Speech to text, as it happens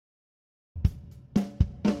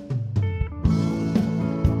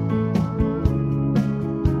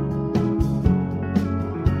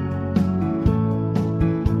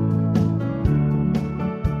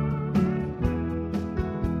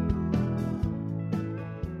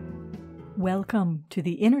Welcome to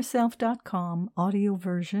the InnerSelf.com audio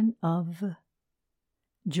version of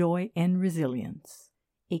Joy and Resilience,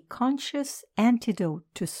 a conscious antidote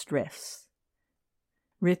to stress.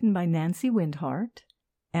 Written by Nancy Windhart,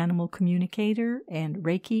 animal communicator and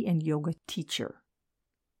Reiki and yoga teacher.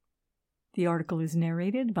 The article is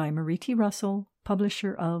narrated by Marie T. Russell,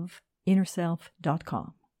 publisher of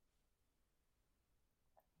InnerSelf.com.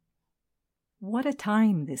 What a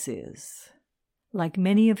time this is. Like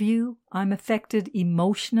many of you, I'm affected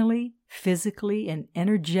emotionally, physically, and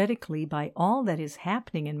energetically by all that is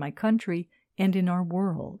happening in my country and in our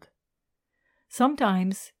world.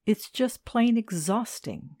 Sometimes it's just plain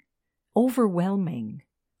exhausting, overwhelming,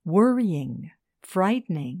 worrying,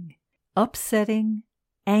 frightening, upsetting,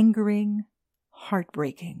 angering,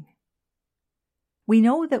 heartbreaking. We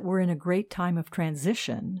know that we're in a great time of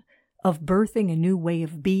transition, of birthing a new way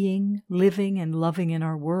of being, living, and loving in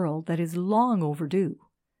our world that is long overdue.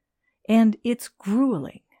 And it's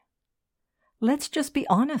grueling. Let's just be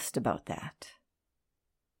honest about that.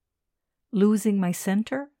 Losing my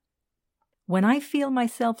center? When I feel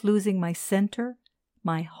myself losing my center,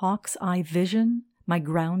 my hawk's eye vision, my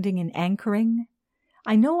grounding and anchoring,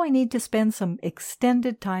 I know I need to spend some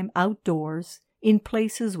extended time outdoors in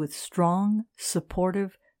places with strong,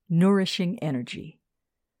 supportive, nourishing energy.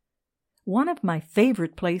 One of my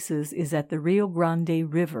favorite places is at the Rio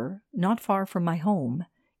Grande River, not far from my home,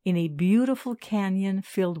 in a beautiful canyon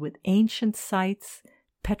filled with ancient sites,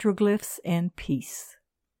 petroglyphs, and peace.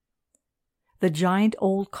 The giant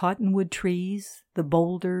old cottonwood trees, the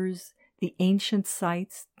boulders, the ancient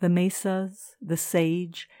sites, the mesas, the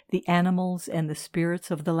sage, the animals, and the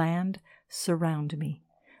spirits of the land surround me,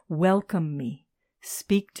 welcome me,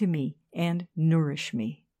 speak to me, and nourish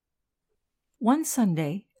me. One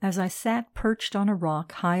Sunday, as I sat perched on a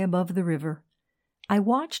rock high above the river, I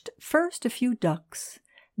watched first a few ducks,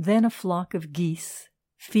 then a flock of geese,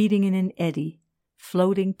 feeding in an eddy,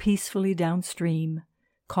 floating peacefully downstream,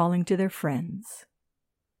 calling to their friends.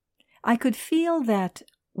 I could feel that,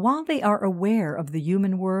 while they are aware of the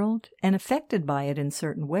human world and affected by it in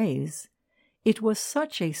certain ways, it was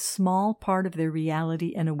such a small part of their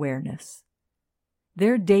reality and awareness.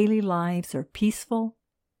 Their daily lives are peaceful,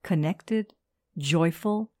 connected,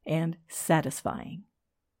 joyful, and satisfying.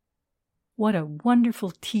 What a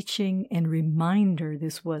wonderful teaching and reminder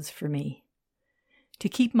this was for me. To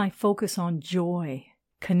keep my focus on joy,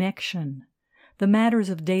 connection, the matters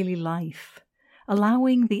of daily life,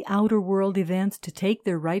 allowing the outer world events to take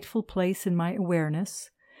their rightful place in my awareness,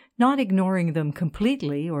 not ignoring them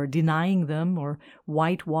completely or denying them or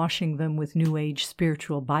whitewashing them with New Age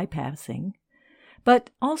spiritual bypassing,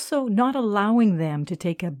 but also not allowing them to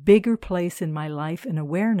take a bigger place in my life and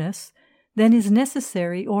awareness than is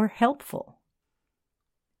necessary or helpful.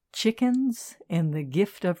 Chickens and the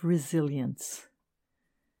gift of resilience.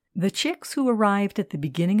 The chicks who arrived at the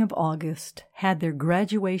beginning of August had their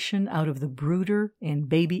graduation out of the brooder and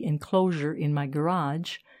baby enclosure in my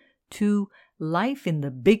garage to life in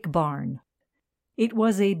the big barn. It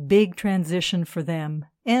was a big transition for them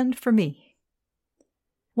and for me.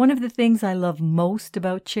 One of the things I love most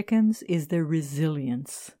about chickens is their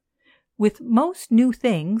resilience. With most new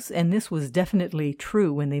things, and this was definitely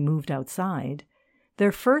true when they moved outside,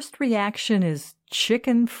 their first reaction is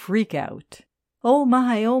chicken freakout. Oh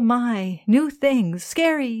my, new things,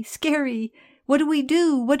 scary, scary, what do we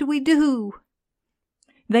do, what do we do?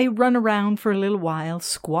 They run around for a little while,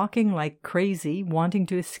 squawking like crazy, wanting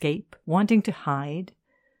to escape, wanting to hide.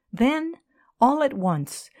 Then, all at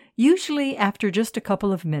once, usually after just a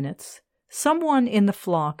couple of minutes, someone in the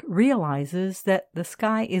flock realizes that the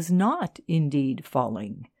sky is not indeed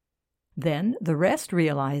falling. Then the rest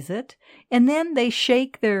realize it, and then they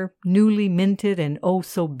shake their newly minted and oh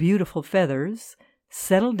so beautiful feathers,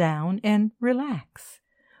 settle down, and relax.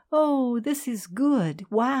 Oh, this is good.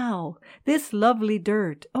 Wow, this lovely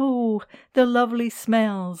dirt. Oh, the lovely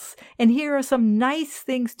smells. And here are some nice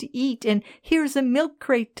things to eat, and here's a milk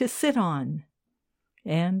crate to sit on.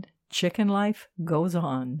 And chicken life goes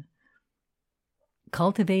on.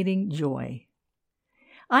 Cultivating joy.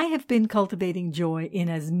 I have been cultivating joy in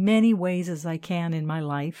as many ways as I can in my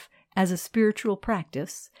life as a spiritual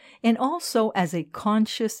practice, and also as a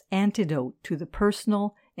conscious antidote to the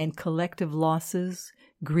personal and collective losses,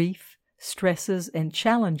 grief, stresses, and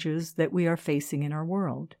challenges that we are facing in our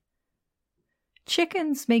world.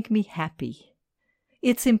 Chickens make me happy.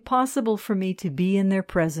 It's impossible for me to be in their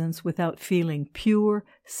presence without feeling pure,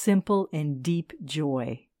 simple, and deep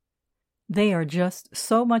joy. They are just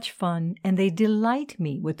so much fun, and they delight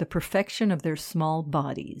me with the perfection of their small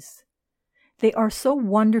bodies. They are so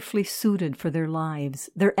wonderfully suited for their lives,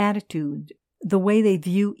 their attitude, the way they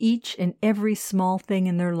view each and every small thing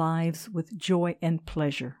in their lives with joy and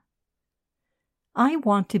pleasure. I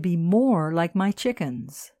want to be more like my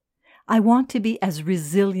chickens. I want to be as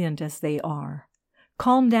resilient as they are,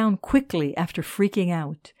 calm down quickly after freaking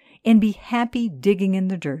out, and be happy digging in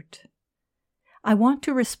the dirt. I want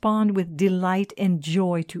to respond with delight and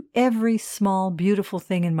joy to every small, beautiful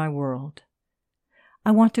thing in my world.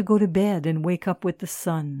 I want to go to bed and wake up with the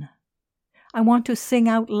sun. I want to sing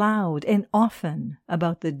out loud and often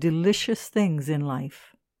about the delicious things in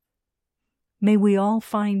life. May we all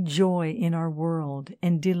find joy in our world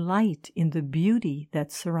and delight in the beauty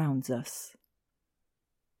that surrounds us.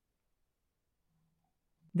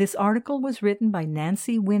 This article was written by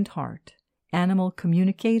Nancy Windhart, animal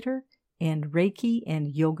communicator and Reiki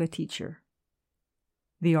and yoga teacher.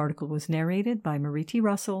 The article was narrated by Mariti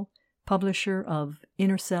Russell, publisher of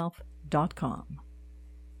InnerSelf.com.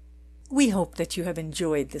 We hope that you have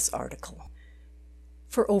enjoyed this article.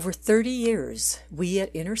 For over 30 years, we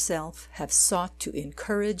at Inner Self have sought to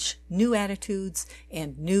encourage new attitudes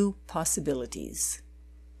and new possibilities.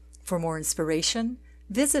 For more inspiration,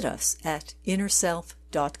 visit us at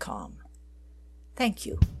InnerSelf.com. Thank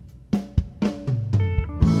you.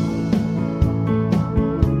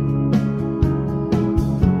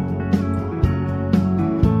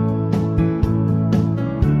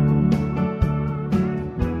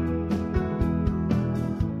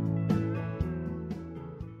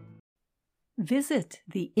 Visit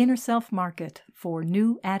the Inner Self Market for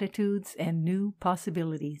new attitudes and new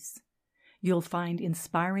possibilities. You'll find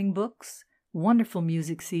inspiring books, wonderful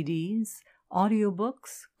music CDs,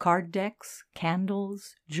 audiobooks, card decks,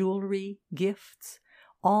 candles, jewelry, gifts,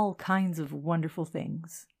 all kinds of wonderful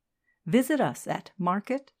things. Visit us at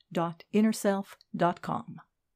market.innerself.com.